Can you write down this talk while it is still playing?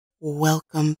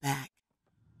Welcome back.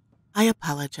 I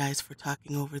apologize for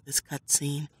talking over this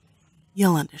cutscene.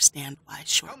 You'll understand why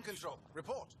shortly.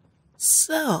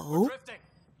 So,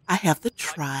 I have the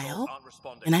trial,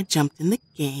 and I jumped in the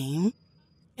game,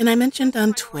 and I mentioned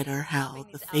on Twitter how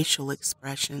the facial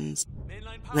expressions,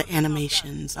 the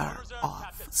animations are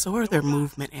off. So are their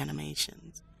movement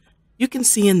animations. You can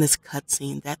see in this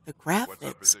cutscene that the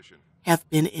graphics have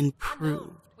been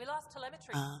improved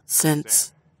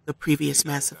since the previous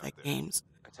Mass Effect games,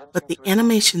 but the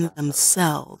animations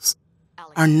themselves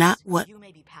are not what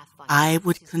I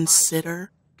would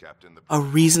consider a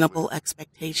reasonable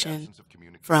expectation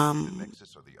from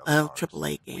a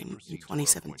AAA game in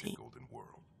 2017.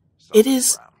 It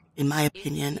is, in my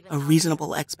opinion, a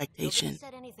reasonable expectation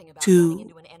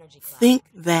to think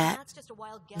that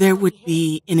there would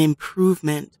be an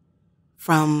improvement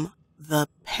from the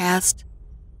past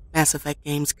Mass Effect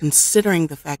games, considering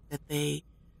the fact that they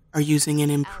are using an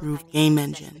improved game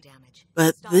engine.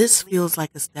 But this feels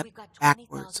like a step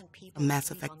backwards from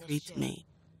Mass Effect 3 to me.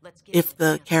 If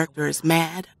the character is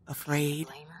mad, afraid,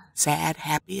 sad,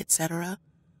 happy, etc.,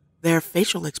 their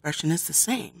facial expression is the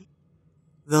same.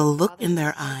 The look in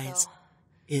their eyes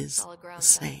is the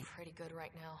same.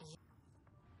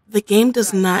 The game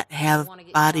does not have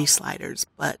body sliders,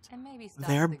 but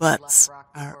their butts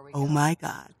are, oh my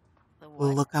god.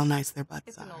 Look how nice their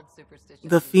butts are.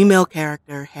 The female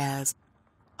character has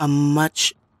a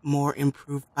much more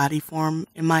improved body form,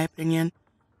 in my opinion,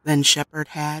 than Shepard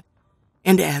had.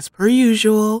 And as per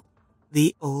usual,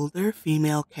 the older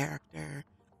female character,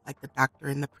 like the Doctor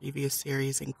in the previous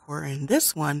series and Cora in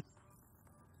this one,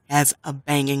 has a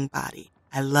banging body.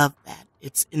 I love that.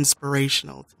 It's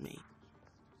inspirational to me.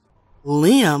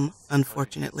 Liam,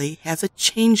 unfortunately, has a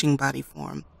changing body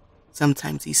form.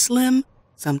 Sometimes he's slim,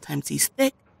 sometimes he's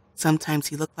thick, sometimes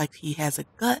he looks like he has a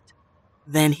gut,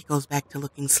 then he goes back to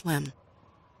looking slim.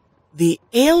 The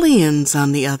aliens,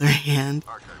 on the other hand,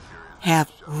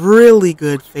 have really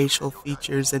good facial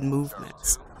features and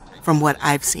movements from what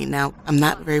I've seen. Now, I'm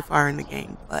not very far in the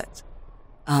game, but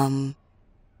I'm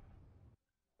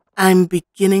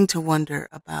beginning to wonder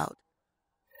about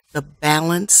the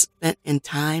balance spent in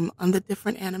time on the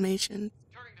different animations.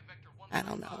 I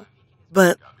don't know.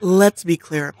 But let's be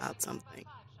clear about something.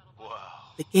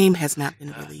 The game has not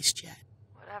been released yet.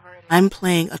 I'm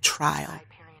playing a trial,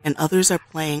 and others are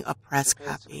playing a press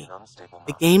copy.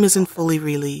 The game isn't fully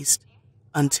released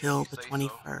until the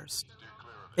 21st.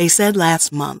 They said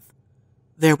last month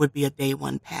there would be a day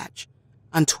one patch.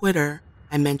 On Twitter,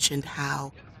 I mentioned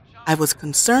how I was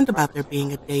concerned about there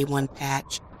being a day one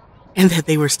patch and that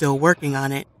they were still working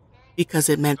on it because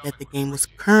it meant that the game was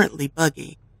currently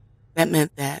buggy. That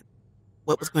meant that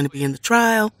what was going to be in the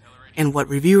trial and what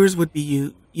reviewers would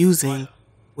be using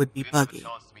would be buggy.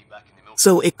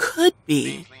 So it could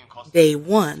be day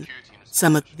one,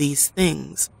 some of these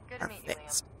things are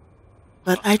fixed.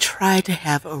 But I try to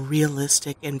have a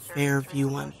realistic and fair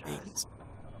view on things.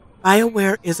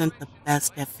 BioWare isn't the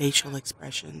best at facial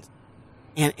expressions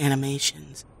and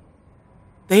animations.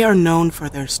 They are known for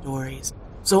their stories,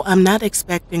 so I'm not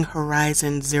expecting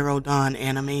Horizon Zero Dawn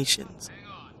animations.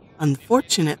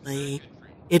 Unfortunately,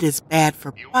 it is bad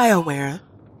for BioWare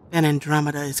that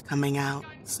Andromeda is coming out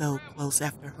so close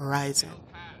after Horizon.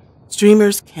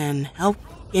 Streamers can help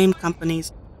game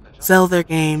companies sell their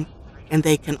game, and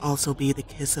they can also be the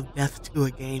kiss of death to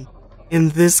a game. In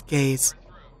this case,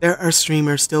 there are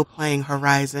streamers still playing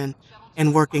Horizon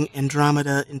and working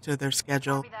Andromeda into their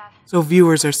schedule, so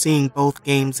viewers are seeing both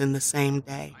games in the same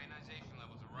day.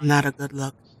 Not a good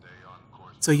look.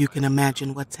 So you can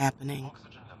imagine what's happening.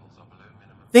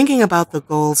 Thinking about the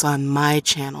goals on my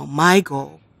channel, my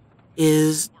goal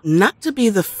is not to be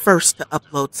the first to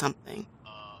upload something.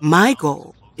 My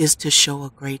goal is to show a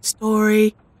great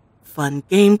story, fun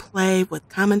gameplay with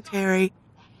commentary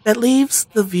that leaves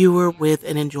the viewer with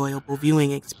an enjoyable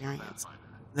viewing experience.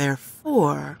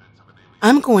 Therefore,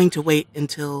 I'm going to wait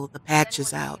until the patch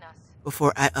is out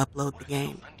before I upload the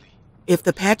game. If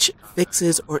the patch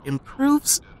fixes or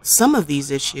improves some of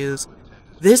these issues,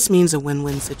 this means a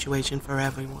win-win situation for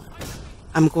everyone.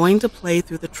 I'm going to play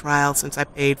through the trial since I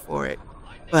paid for it,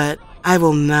 but I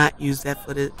will not use that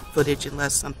footage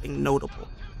unless something notable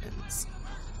happens.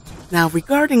 Now,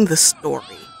 regarding the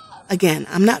story, again,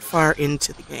 I'm not far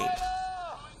into the game,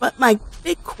 but my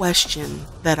big question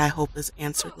that I hope is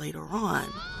answered later on: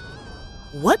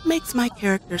 what makes my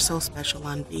character so special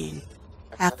on being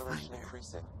Pathfinder?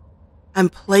 I'm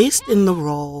placed in the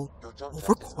role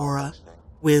over Cora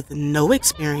with no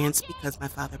experience because my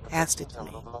father passed it to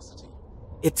me.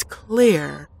 It's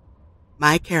clear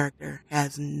my character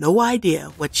has no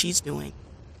idea what she's doing,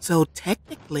 so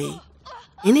technically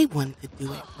anyone could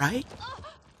do it, right?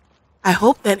 I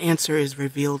hope that answer is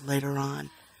revealed later on.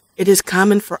 It is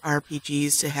common for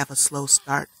RPGs to have a slow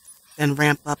start, then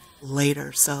ramp up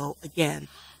later. So again,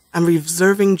 I'm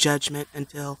reserving judgment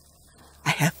until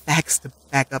I have facts to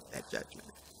back up that judgment.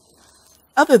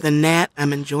 Other than that,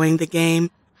 I'm enjoying the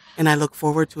game, and I look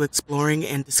forward to exploring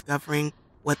and discovering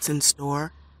what's in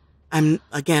store. I'm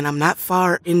not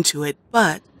far into it,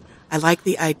 but I like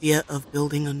the idea of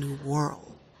building a new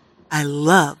world. I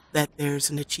love that there's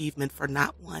an achievement for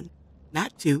not one,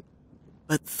 not two,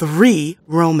 but 3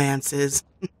 romances.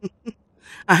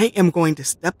 I am going to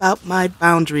step out my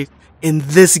boundaries in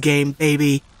this game,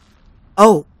 baby.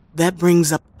 Oh, that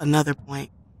brings up another point.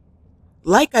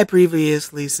 Like I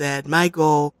previously said, my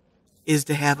goal is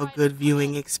to have a good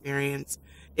viewing experience.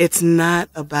 It's not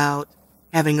about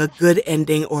having a good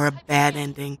ending or a bad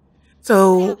ending.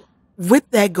 So,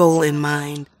 with that goal in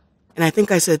mind, and I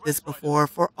think I said this before,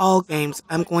 for all games,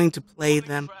 I'm going to play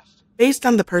them based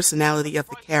on the personality of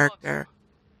the character,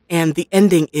 and the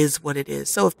ending is what it is.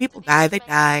 So if people die, they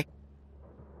die.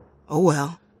 Oh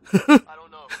well.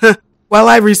 While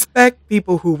I respect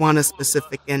people who want a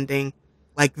specific ending,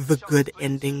 like the good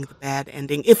ending, the bad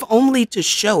ending, if only to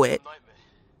show it,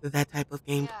 that type of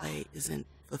gameplay isn't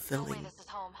fulfilling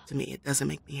to me. It doesn't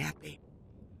make me happy.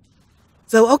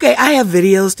 So, okay, I have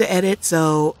videos to edit,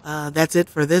 so that's it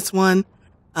for this one.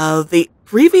 The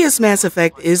previous Mass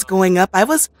Effect is going up. I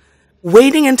was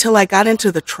waiting until I got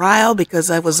into the trial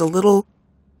because I was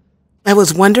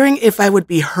wondering if I would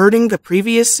be hurting the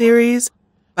previous series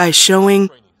by showing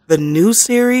the new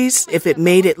series, if it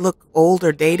made it look old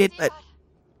or dated, but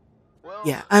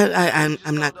yeah,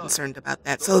 I'm not concerned about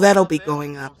that. So that'll be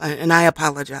going up, and I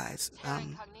apologize.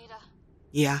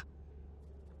 Yeah.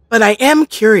 But I am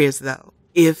curious, though,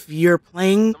 if you're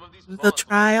playing the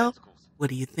trial, what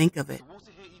do you think of it?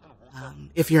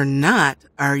 If you're not,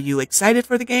 are you excited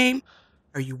for the game?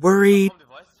 Are you worried?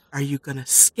 Are you going to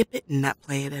skip it and not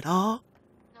play it at all?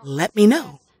 Let me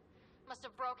know.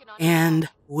 And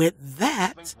with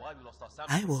that,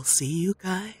 I will see you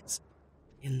guys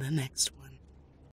in the next one.